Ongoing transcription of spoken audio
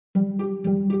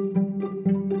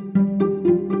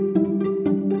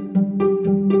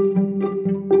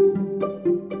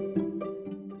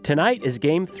Tonight is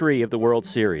Game 3 of the World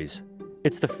Series.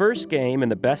 It's the first game in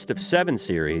the best-of-7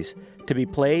 series to be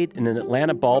played in an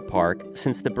Atlanta ballpark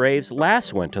since the Braves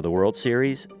last went to the World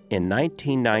Series in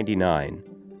 1999.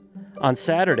 On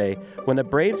Saturday, when the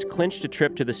Braves clinched a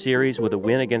trip to the series with a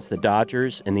win against the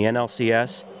Dodgers in the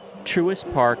NLCS,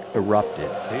 Truist Park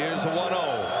erupted. Here's a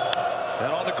 1-0.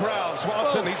 And on the ground,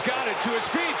 Swanson, he's got it to his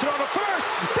feet, throw to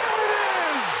first. There it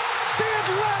is! The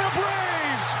Atlanta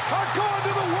Braves are going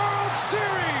to the World Series!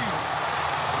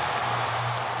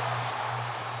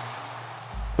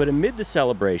 But amid the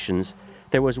celebrations,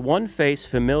 there was one face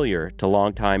familiar to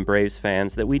longtime Braves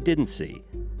fans that we didn't see,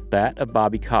 that of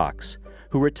Bobby Cox,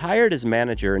 who retired as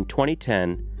manager in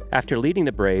 2010 after leading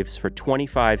the Braves for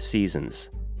 25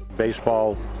 seasons.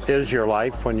 Baseball is your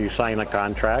life when you sign a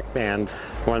contract, and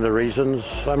one of the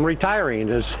reasons I'm retiring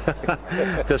is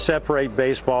to separate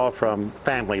baseball from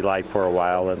family life for a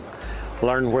while and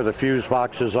learn where the fuse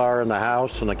boxes are in the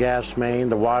house and the gas main,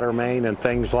 the water main, and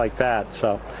things like that.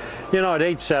 So, at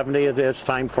age 70, it's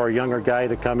time for a younger guy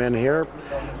to come in here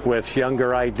with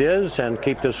younger ideas and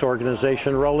keep this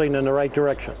organization rolling in the right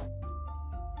direction.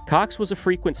 Cox was a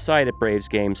frequent sight at Braves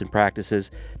games and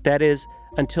practices, that is,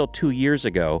 until 2 years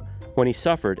ago when he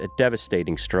suffered a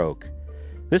devastating stroke.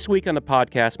 This week on the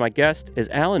podcast, my guest is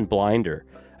Alan Blinder,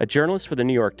 a journalist for the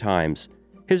New York Times.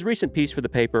 His recent piece for the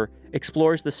paper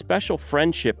explores the special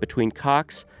friendship between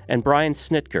Cox and Brian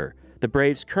Snitker, the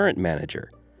Braves' current manager,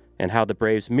 and how the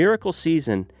Braves' miracle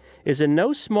season is in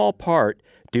no small part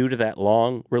due to that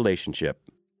long relationship.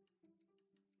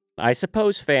 I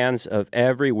suppose fans of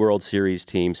every World Series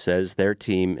team says their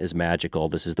team is magical,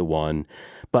 this is the one.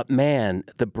 But man,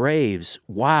 the Braves,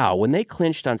 wow, when they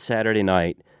clinched on Saturday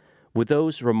night with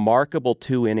those remarkable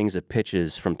 2 innings of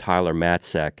pitches from Tyler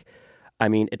Matzek,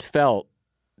 it felt,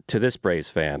 to this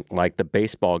Braves fan, like the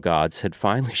baseball gods had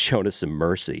finally shown us some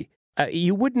mercy.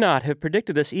 You would not have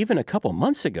predicted this even a couple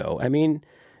months ago.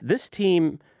 This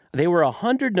team, they were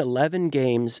 111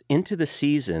 games into the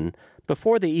season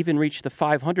before they even reached the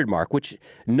 500 mark, which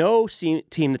no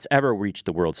team that's ever reached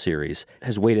the World Series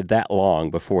has waited that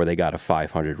long before they got a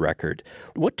 500 record.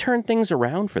 What turned things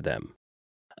around for them?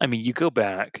 You go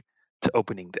back to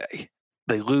opening day.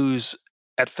 They lose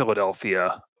at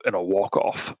Philadelphia in a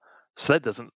walk-off. So that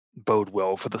doesn't bode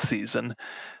well for the season.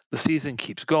 The season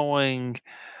keeps going.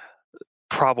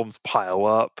 Problems pile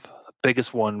up. The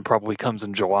biggest one probably comes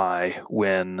in July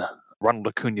when Ronald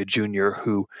Acuna Jr.,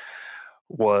 who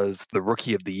was the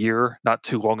Rookie of the Year not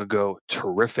too long ago,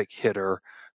 terrific hitter,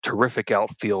 terrific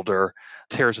outfielder,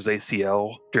 tears his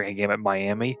ACL during a game at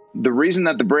Miami. The reason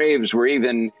that the Braves were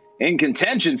even in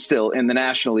contention still in the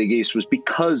National League East was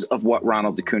because of what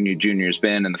Ronald Acuna Jr. has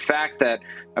been, and the fact that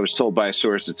I was told by a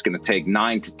source it's going to take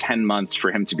 9 to 10 months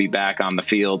for him to be back on the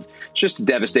field. It's just a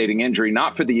devastating injury,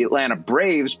 not for the Atlanta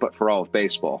Braves, but for all of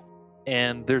baseball.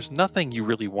 And there's nothing you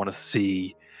really want to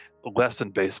see less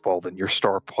in baseball than your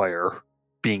star player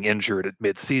being injured at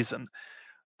midseason.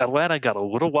 Atlanta got a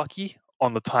little lucky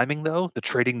on the timing, though. The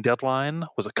trading deadline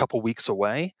was a couple weeks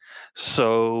away.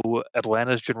 So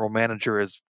Atlanta's general manager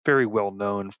is very well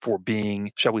known for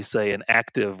being, shall we say, an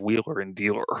active wheeler and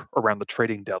dealer around the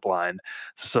trading deadline.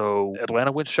 So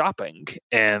Atlanta went shopping,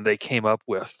 and they came up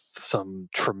with some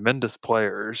tremendous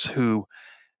players who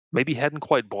maybe hadn't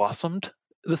quite blossomed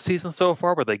this season so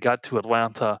far, but they got to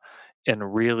Atlanta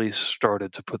and really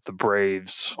started to put the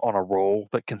Braves on a roll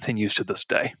that continues to this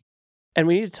day. And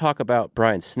we need to talk about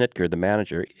Brian Snitker, the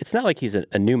manager. It's not like he's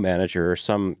a new manager or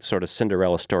some sort of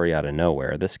Cinderella story out of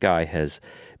nowhere. This guy has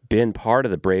been part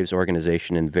of the Braves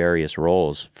organization in various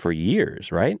roles for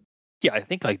years, right? Yeah, I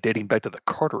think dating back to the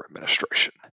Carter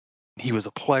administration. He was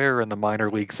a player in the minor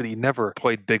leagues, but he never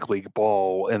played big league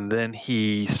ball. And then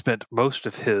he spent most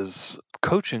of his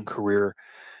coaching career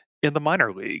in the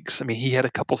minor leagues. He had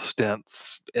a couple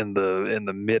stints in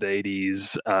the mid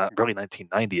 80s, early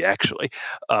 1990 actually,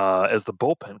 as the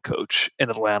bullpen coach in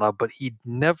Atlanta, but he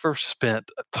never spent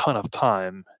a ton of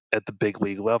time at the big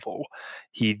league level.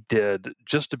 He did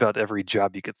just about every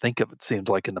job you could think of, it seemed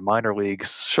like, in the minor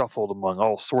leagues, shuffled among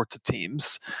all sorts of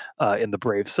teams in the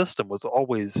Braves system, was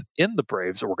always in the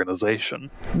Braves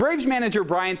organization. Braves manager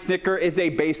Brian Snitker is a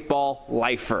baseball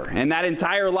lifer, and that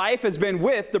entire life has been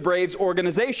with the Braves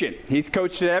organization. He's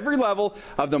coached at every level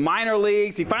of the minor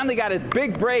leagues. He finally got his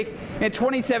big break in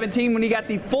 2017 when he got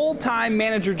the full-time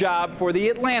manager job for the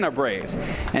Atlanta Braves.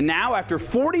 And now, after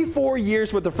 44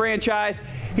 years with the franchise,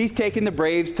 he's taken the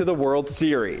Braves to the World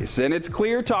Series. And it's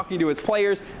clear, talking to his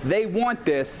players, they want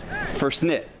this for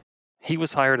Snit. He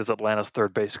was hired as Atlanta's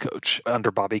third base coach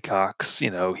under Bobby Cox. He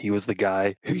was the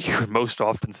guy who you would most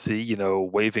often see,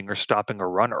 waving or stopping a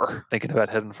runner, thinking about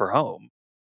heading for home.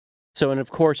 So, and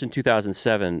of course, in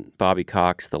 2007, Bobby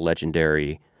Cox, the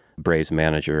legendary Braves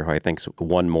manager, who I think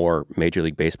won more Major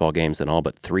League Baseball games than all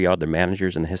but three other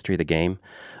managers in the history of the game.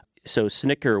 So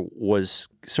Snitker was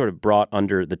sort of brought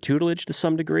under the tutelage to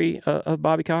some degree of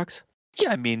Bobby Cox?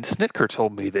 Yeah, I mean, Snitker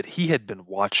told me that he had been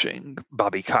watching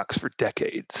Bobby Cox for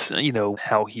decades,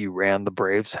 how he ran the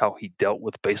Braves, how he dealt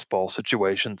with baseball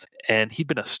situations, and he'd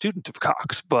been a student of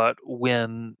Cox. But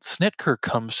when Snitker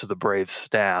comes to the Braves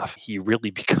staff, he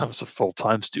really becomes a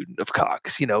full-time student of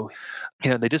Cox.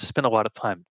 They just spend a lot of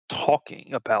time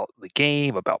talking about the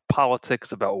game, about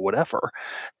politics, about whatever.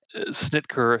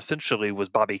 Snitker essentially was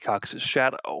Bobby Cox's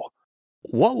shadow.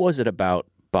 What was it about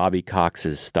Bobby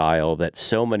Cox's style that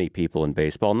so many people in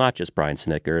baseball, not just Brian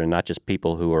Snitker and not just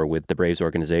people who are with the Braves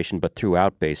organization, but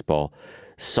throughout baseball,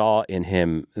 saw in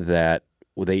him that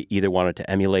they either wanted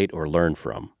to emulate or learn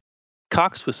from?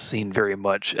 Cox was seen very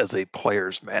much as a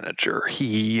player's manager.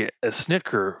 He, as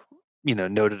Snitker,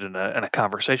 noted in a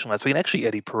conversation last week, and actually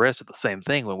Eddie Perez did the same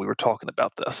thing when we were talking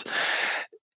about this.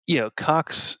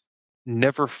 Cox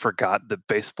never forgot that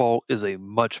baseball is a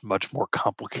much, much more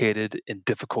complicated and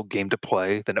difficult game to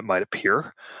play than it might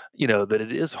appear. That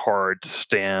it is hard to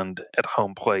stand at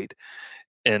home plate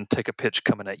and take a pitch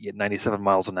coming at you at 97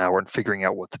 miles an hour and figuring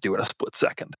out what to do in a split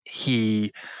second.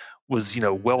 He was,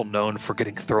 well known for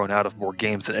getting thrown out of more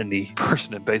games than any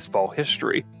person in baseball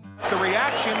history. The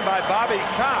reaction by Bobby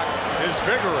Cox is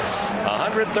vigorous.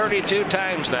 132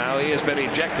 times now he has been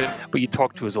ejected. But you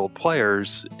talk to his old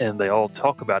players, and they all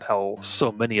talk about how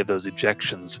so many of those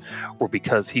ejections were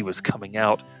because he was coming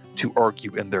out to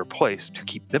argue in their place to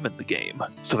keep them in the game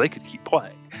so they could keep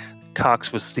playing.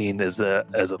 Cox was seen as a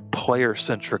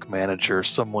player-centric manager,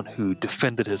 someone who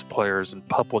defended his players in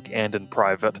public and in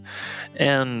private,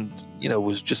 and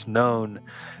was just known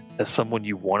as someone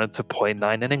you wanted to play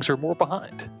 9 innings or more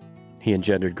behind. He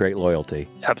engendered great loyalty.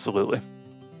 Absolutely.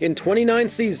 In 29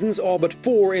 seasons, all but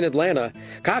 4 in Atlanta,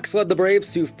 Cox led the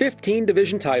Braves to 15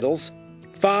 division titles,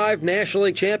 5 National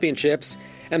League championships,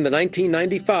 and the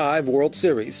 1995 World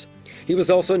Series. He was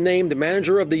also named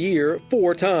Manager of the Year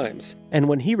 4 times. And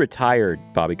when he retired,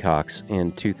 Bobby Cox,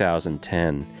 in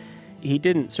 2010, he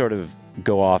didn't sort of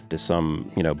go off to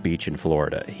some, beach in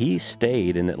Florida. He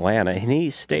stayed in Atlanta, and he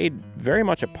stayed very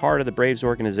much a part of the Braves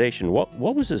organization.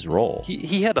 What was his role?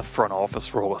 He had a front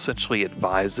office role, essentially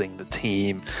advising the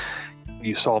team.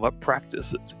 You saw him at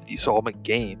practices. You saw him at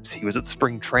games. He was at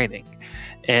spring training.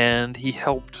 And he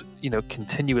helped,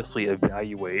 continuously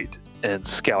evaluate and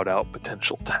scout out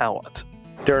potential talent.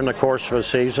 During the course of a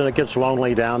season, it gets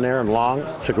lonely down there and long.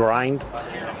 It's a grind.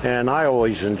 And I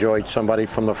always enjoyed somebody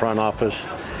from the front office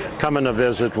coming to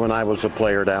visit when I was a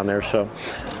player down there. So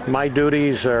my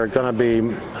duties are going to be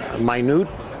minute.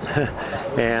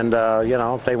 And,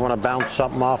 if they want to bounce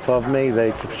something off of me,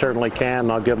 they certainly can.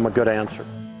 I'll give them a good answer.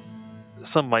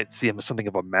 Some might see him as something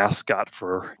of a mascot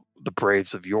for the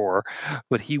Braves of yore,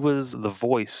 but he was the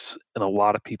voice in a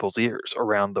lot of people's ears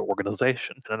around the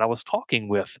organization. And I was talking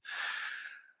with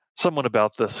someone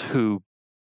about this who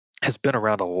has been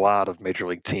around a lot of major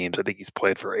league teams. I think he's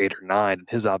played for 8 or 9. And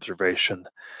his observation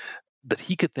that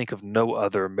he could think of no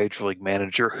other major league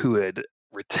manager who had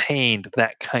retained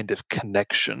that kind of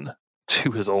connection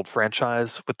to his old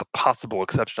franchise, with the possible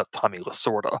exception of Tommy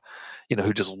Lasorda,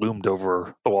 who just loomed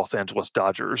over the Los Angeles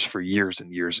Dodgers for years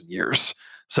and years and years.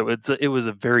 So it was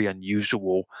a very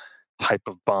unusual type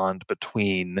of bond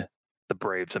between the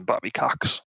Braves and Bobby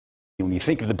Cox. When you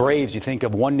think of the Braves, you think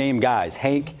of one-name guys,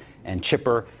 Hank and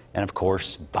Chipper, and of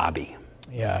course, Bobby.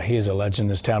 Yeah, he is a legend in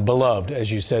this town. Beloved,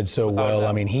 as you said so well.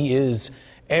 I mean, he is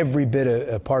every bit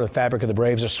a part of the fabric of the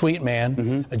Braves, a sweet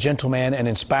man, a gentleman, an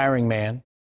inspiring man.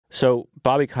 So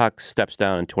Bobby Cox steps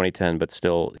down in 2010, but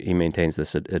still he maintains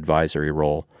this advisory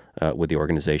role with the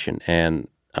organization. And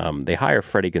they hire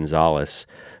Freddie Gonzalez,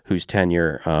 whose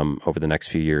tenure over the next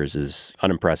few years is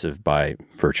unimpressive by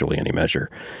virtually any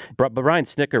measure. But Brian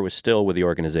Snitker was still with the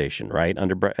organization, right,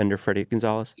 under Freddie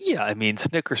Gonzalez? Yeah, I mean,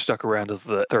 Snitker stuck around as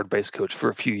the third base coach for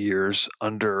a few years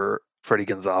under Freddie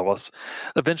Gonzalez.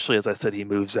 Eventually, as I said, he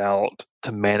moves out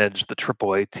to manage the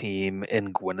AAA team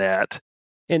in Gwinnett.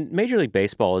 In Major League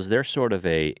Baseball, is there sort of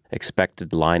a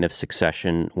expected line of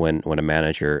succession when a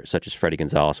manager such as Freddie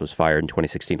Gonzalez was fired in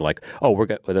 2016? Like,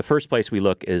 the first place we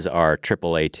look is our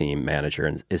AAA team manager,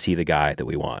 and is he the guy that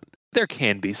we want? There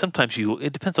can be. Sometimes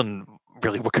it depends on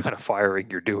really what kind of firing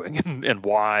you're doing and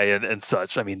why and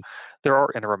such. I mean, there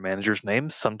are interim managers'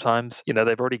 names. Sometimes,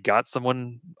 they've already got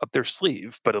someone up their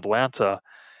sleeve. But Atlanta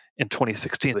in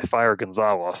 2016, they fire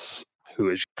Gonzalez, who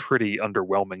is pretty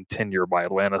underwhelming tenure by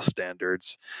Atlanta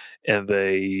standards, and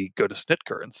they go to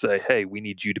Snitker and say, hey, we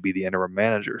need you to be the interim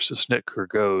manager. So Snitker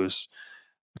goes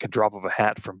like a drop of a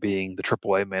hat from being the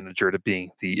AAA manager to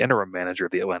being the interim manager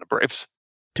of the Atlanta Braves.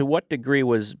 To what degree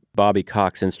was Bobby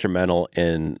Cox instrumental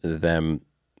in them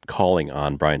calling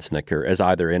on Brian Snitker as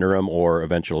either interim or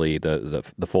eventually the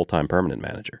full-time permanent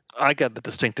manager? I got the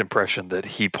distinct impression that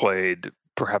he played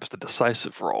perhaps the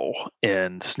decisive role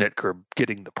in Snitker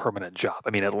getting the permanent job. I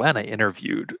mean, Atlanta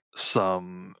interviewed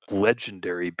some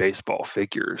legendary baseball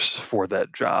figures for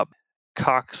that job.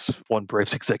 Cox, one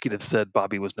Braves executive, said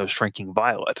Bobby was no shrinking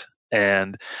violet,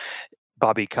 and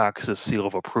Bobby Cox's seal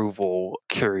of approval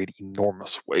carried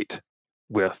enormous weight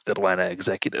with Atlanta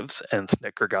executives, and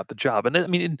Snitker got the job. And I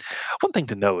mean, one thing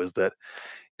to know is that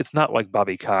it's not like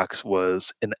Bobby Cox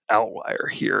was an outlier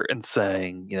here in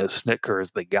saying, Snitker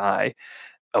is the guy.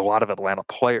 A lot of Atlanta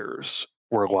players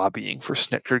were lobbying for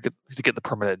Snitker to get the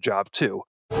permanent job too.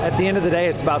 At the end of the day,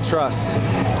 it's about trust.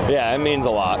 Yeah, it means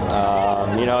a lot.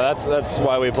 That's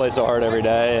why we play so hard every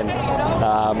day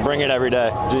and bring it every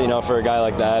day. For a guy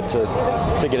like that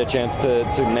to get a chance to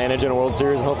manage in a World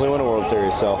Series and hopefully win a World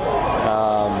Series. So,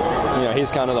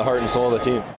 he's kind of the heart and soul of the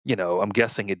team. I'm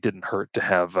guessing it didn't hurt to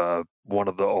have one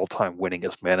of the all-time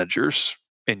winningest managers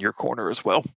in your corner as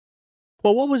well.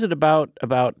 Well, what was it about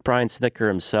Brian Snitker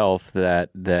himself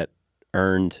that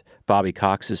earned Bobby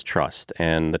Cox's trust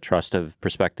and the trust of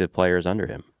prospective players under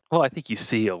him? Well, I think you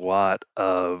see a lot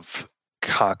of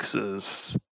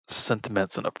Cox's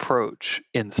sentiments and approach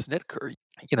in Snitker.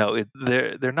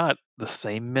 They're not the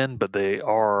same men, but they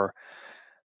are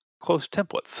close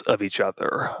templates of each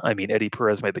other. I mean, Eddie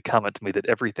Perez made the comment to me that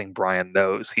everything Brian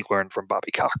knows, he learned from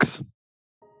Bobby Cox.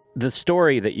 The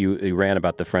story that you ran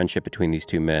about the friendship between these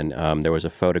two men, there was a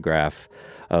photograph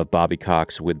of Bobby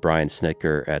Cox with Brian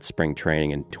Snitker at spring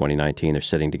training in 2019. They're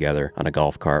sitting together on a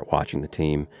golf cart watching the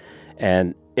team.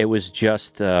 And it was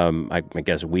just, I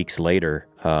guess, weeks later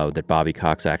that Bobby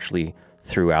Cox actually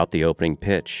threw out the opening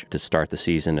pitch to start the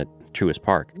season at Truist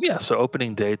Park. Yeah, so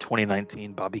opening day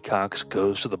 2019, Bobby Cox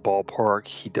goes to the ballpark.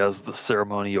 He does the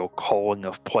ceremonial calling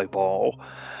of play ball.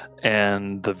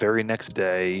 And the very next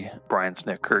day, Brian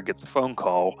Snitker gets a phone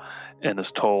call and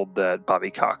is told that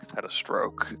Bobby Cox had a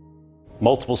stroke.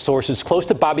 Multiple sources close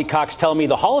to Bobby Cox tell me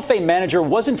the Hall of Fame manager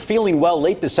wasn't feeling well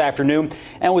late this afternoon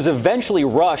and was eventually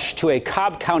rushed to a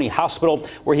Cobb County hospital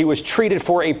where he was treated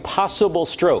for a possible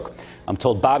stroke. I'm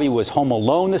told Bobby was home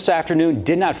alone this afternoon,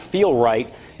 did not feel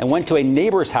right, and went to a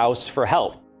neighbor's house for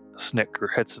help. Snitker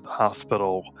heads to the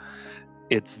hospital.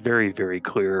 It's very, very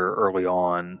clear early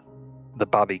on that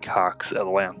Bobby Cox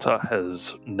Atlanta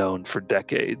has known for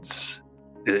decades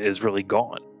is really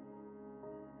gone.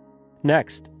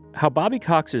 Next, how Bobby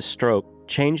Cox's stroke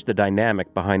changed the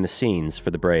dynamic behind the scenes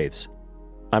for the Braves.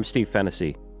 I'm Steve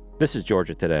Fennessy. This is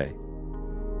Georgia Today.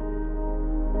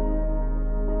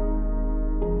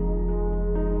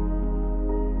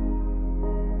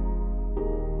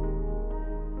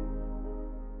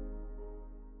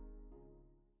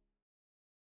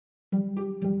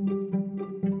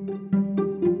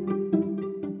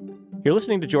 You're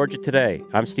listening to Georgia Today.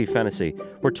 I'm Steve Fennessy.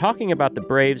 We're talking about the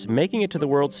Braves making it to the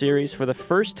World Series for the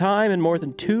first time in more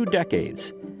than 2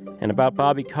 decades, and about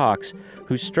Bobby Cox,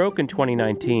 whose stroke in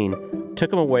 2019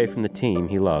 took him away from the team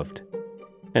he loved.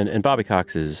 And Bobby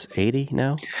Cox is 80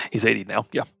 now? He's 80 now,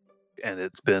 yeah. And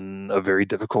it's been a very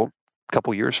difficult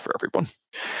couple years for everyone.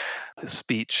 His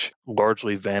speech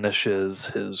largely vanishes.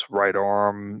 His right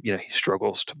arm, he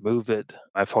struggles to move it.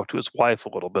 I've talked to his wife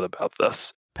a little bit about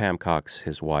this. Pam Cox,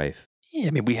 his wife. Yeah,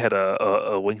 I mean, we had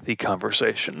a lengthy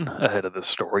conversation ahead of this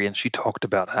story, and she talked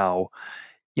about how,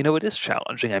 it is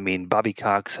challenging. I mean, Bobby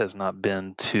Cox has not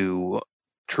been to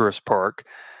Truist Park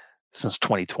since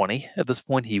 2020. At this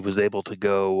point, he was able to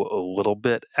go a little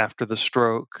bit after the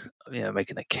stroke, make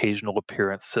an occasional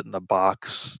appearance, sit in a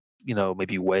box,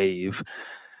 maybe wave.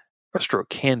 A stroke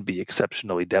can be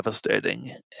exceptionally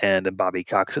devastating, and in Bobby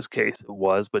Cox's case, it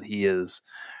was, but he is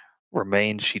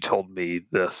remained, she told me,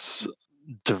 this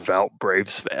devout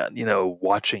Braves fan,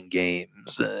 watching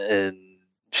games. And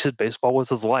she said baseball was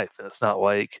his life. And it's not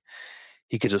like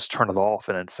he could just turn it off.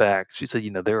 And in fact, she said,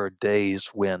 there are days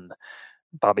when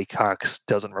Bobby Cox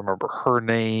doesn't remember her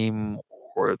name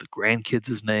or the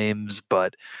grandkids' names.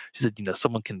 But she said,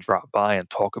 someone can drop by and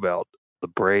talk about the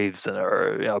Braves in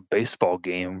a baseball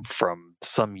game from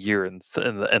some year in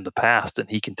the past, and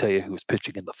he can tell you who was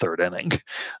pitching in the third inning.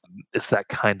 It's that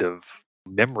kind of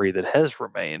memory that has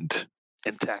remained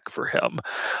intact for him,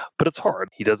 but it's hard.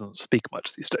 He doesn't speak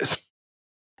much these days.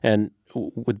 And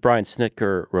with Brian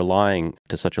Snitker relying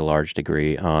to such a large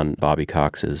degree on Bobby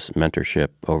Cox's mentorship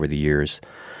over the years,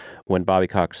 when Bobby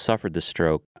Cox suffered the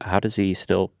stroke, how does he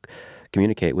still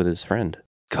communicate with his friend?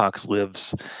 Cox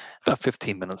lives about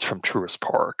 15 minutes from Truist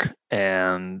Park,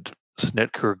 and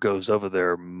Snitker goes over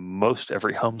there most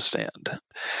every homestand.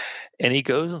 And he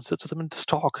goes and sits with him and just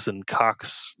talks. And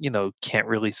Cox, can't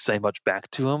really say much back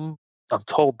to him. I'm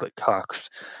told that Cox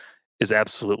is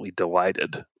absolutely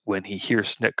delighted when he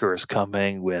hears Snitker is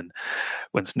coming. When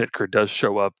Snitker does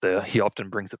show up, he often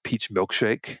brings a peach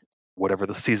milkshake, whatever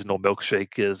the seasonal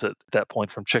milkshake is at that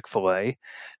point from Chick-fil-A.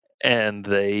 And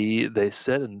they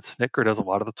said, and Snitker does a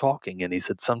lot of the talking. And he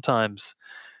said sometimes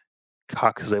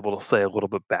Cox is able to say a little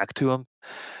bit back to him.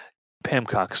 Pam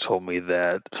Cox told me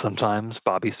that sometimes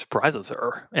Bobby surprises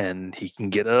her and he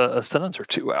can get a sentence or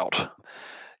two out.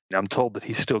 I'm told that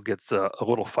he still gets a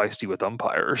little feisty with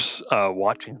umpires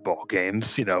watching ball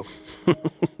games.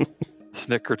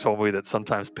 Snitker told me that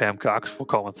sometimes Pam Cox will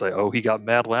call and say, "Oh, he got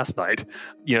mad last night."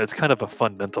 It's kind of a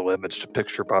fun mental image to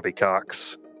picture Bobby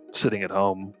Cox sitting at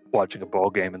home watching a ball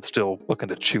game and still looking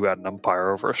to chew out an umpire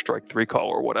over a strike three call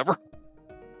or whatever.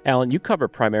 Alan, you cover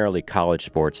primarily college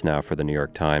sports now for the New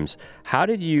York Times. How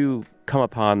did you come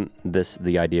upon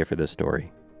the idea for this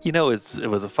story? It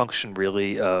was a function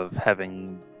really of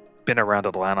having been around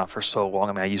Atlanta for so long.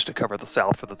 I mean, I used to cover the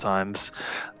South for the Times,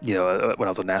 when I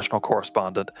was a national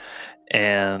correspondent.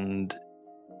 And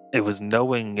it was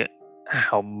knowing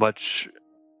how much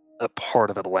a part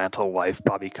of Atlanta life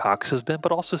Bobby Cox has been,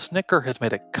 but also Snitker has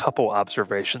made a couple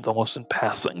observations almost in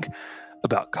passing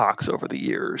about Cox over the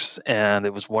years. And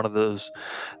it was one of those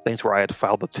things where I had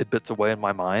filed the tidbits away in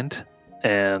my mind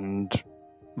and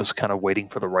was kind of waiting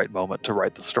for the right moment to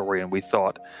write the story. And we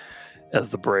thought, as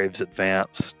the Braves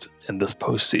advanced in this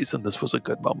postseason, this was a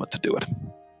good moment to do it.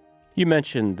 You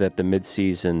mentioned that the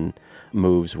midseason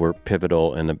moves were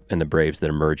pivotal in the Braves that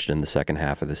emerged in the second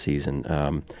half of the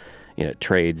season.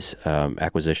 Trades,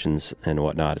 acquisitions, and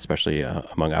whatnot, especially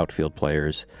among outfield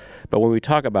players. But when we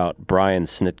talk about Brian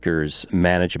Snitker's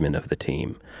management of the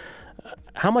team,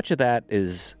 how much of that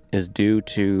is due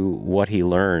to what he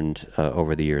learned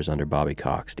over the years under Bobby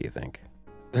Cox, do you think?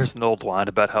 There's an old line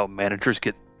about how managers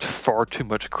get far too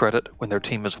much credit when their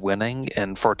team is winning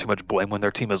and far too much blame when their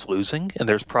team is losing. And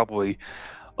there's probably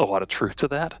a lot of truth to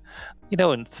that.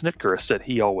 And Snitker said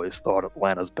he always thought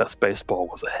Atlanta's best baseball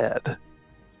was ahead.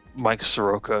 Mike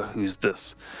Soroka, who's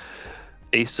this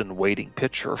ace-in-waiting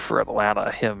pitcher for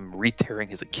Atlanta, him re-tearing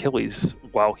his Achilles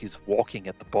while he's walking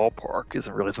at the ballpark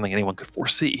isn't really something anyone could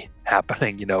foresee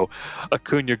happening.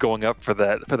 Acuna going up for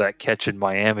that catch in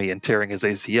Miami and tearing his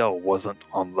ACL wasn't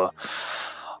on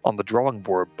the drawing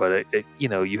board, but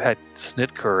you had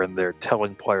Snitker in there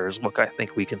telling players, "Look, I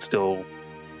think we can still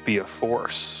be a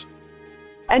force."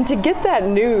 And to get that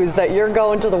news that you're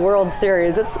going to the World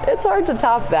Series, it's hard to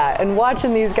top that. And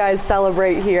watching these guys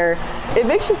celebrate here, it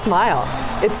makes you smile.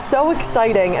 It's so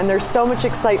exciting, and there's so much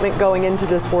excitement going into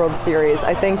this World Series.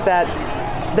 I think that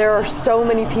there are so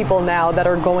many people now that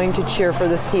are going to cheer for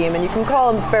this team, and you can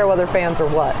call them fair weather fans or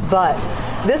what, but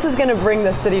this is going to bring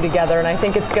the city together, and I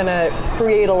think it's going to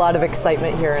create a lot of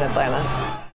excitement here in Atlanta.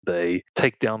 They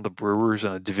take down the Brewers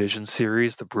in a division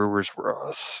series. The Brewers were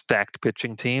a stacked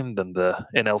pitching team. Then the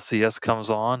NLCS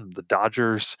comes on. The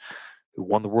Dodgers, who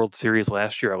won the World Series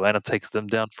last year, Atlanta takes them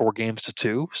down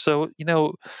 4-2. So,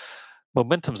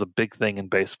 momentum's a big thing in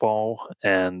baseball,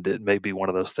 and it may be one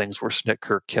of those things where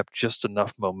Snitker kept just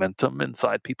enough momentum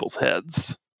inside people's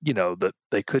heads, that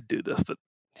they could do this, that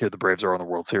here the Braves are on the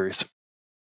World Series.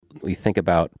 We think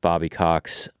about Bobby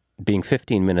Cox being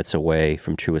 15 minutes away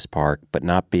from Truist Park, but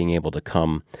not being able to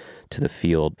come to the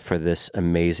field for this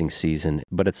amazing season.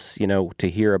 But it's, to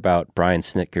hear about Brian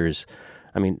Snitker's,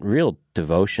 real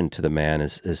devotion to the man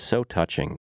is so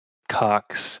touching.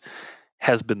 Cox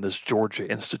has been this Georgia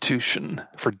institution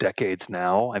for decades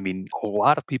now. A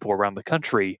lot of people around the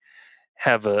country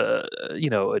have a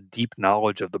deep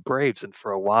knowledge of the Braves, and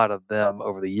for a lot of them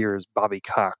over the years, Bobby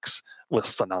Cox was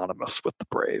synonymous with the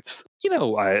Braves.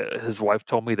 His wife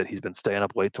told me that he's been staying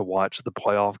up late to watch the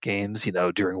playoff games.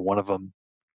 During one of them,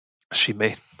 she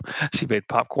made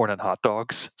popcorn and hot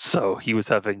dogs, so he was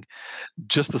having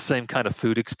just the same kind of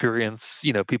food experience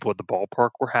people at the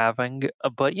ballpark were having.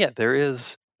 But yeah, there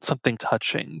is something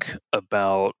touching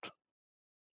about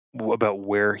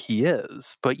where he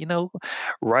is. But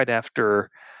right after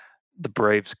the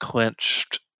Braves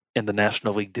clinched in the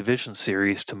National League Division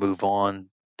Series to move on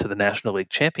to the National League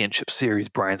Championship Series,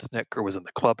 Brian Snitker was in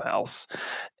the clubhouse.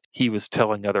 He was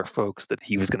telling other folks that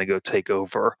he was going to go take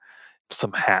over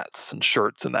some hats and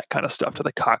shirts and that kind of stuff to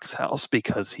the Cox house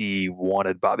because he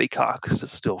wanted Bobby Cox to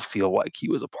still feel like he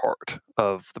was a part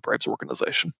of the Braves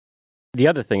organization. The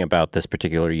other thing about this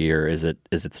particular year is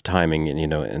its timing,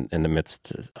 in the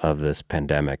midst of this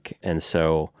pandemic. And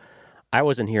so I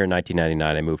wasn't here in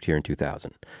 1999. I moved here in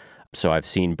 2000. So I've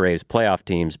seen Braves playoff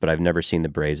teams, but I've never seen the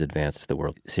Braves advance to the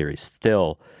World Series.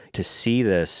 Still, to see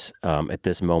this at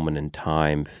this moment in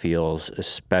time feels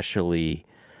especially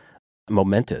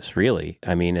momentous, really.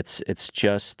 I mean, it's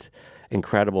just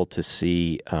incredible to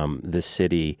see this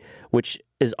city, which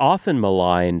is often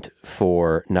maligned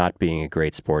for not being a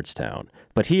great sports town.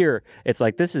 But here, it's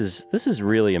like this is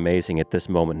really amazing at this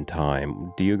moment in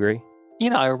time. Do you agree?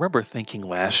 I remember thinking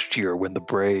last year when the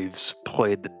Braves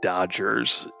played the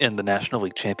Dodgers in the National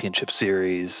League Championship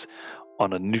Series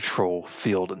on a neutral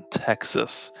field in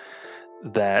Texas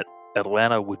that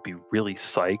Atlanta would be really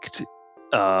psyched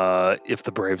if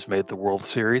the Braves made the World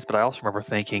Series. But I also remember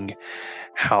thinking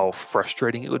how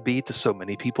frustrating it would be to so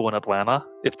many people in Atlanta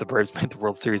if the Braves made the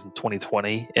World Series in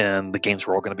 2020 and the games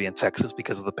were all going to be in Texas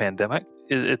because of the pandemic.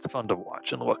 It's fun to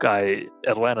watch. And look,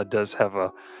 Atlanta does have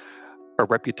a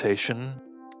reputation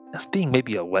as being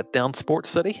maybe a letdown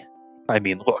sports city. I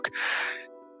mean, look,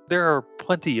 there are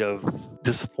plenty of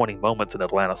disappointing moments in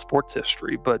Atlanta sports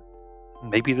history, but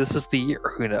maybe this is the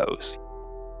year. Who knows?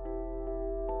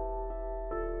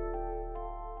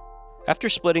 After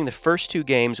splitting the first 2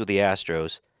 games with the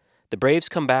Astros, the Braves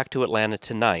come back to Atlanta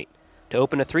tonight to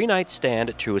open a 3-night stand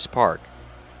at Truist Park.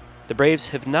 The Braves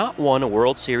have not won a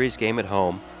World Series game at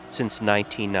home since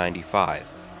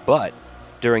 1995, but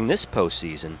during this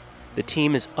postseason, the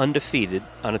team is undefeated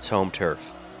on its home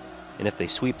turf. And if they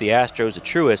sweep the Astros at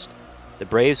Truist, the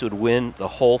Braves would win the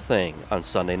whole thing on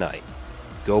Sunday night.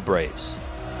 Go Braves.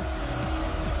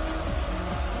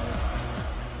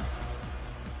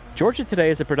 Georgia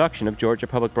Today is a production of Georgia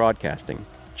Public Broadcasting.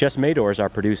 Jess Mador is our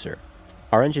producer.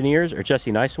 Our engineers are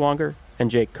Jesse Neiswanger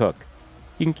and Jake Cook.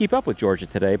 You can keep up with Georgia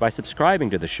Today by subscribing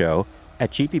to the show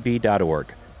at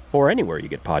gpb.org or anywhere you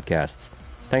get podcasts.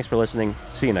 Thanks for listening.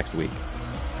 See you next week.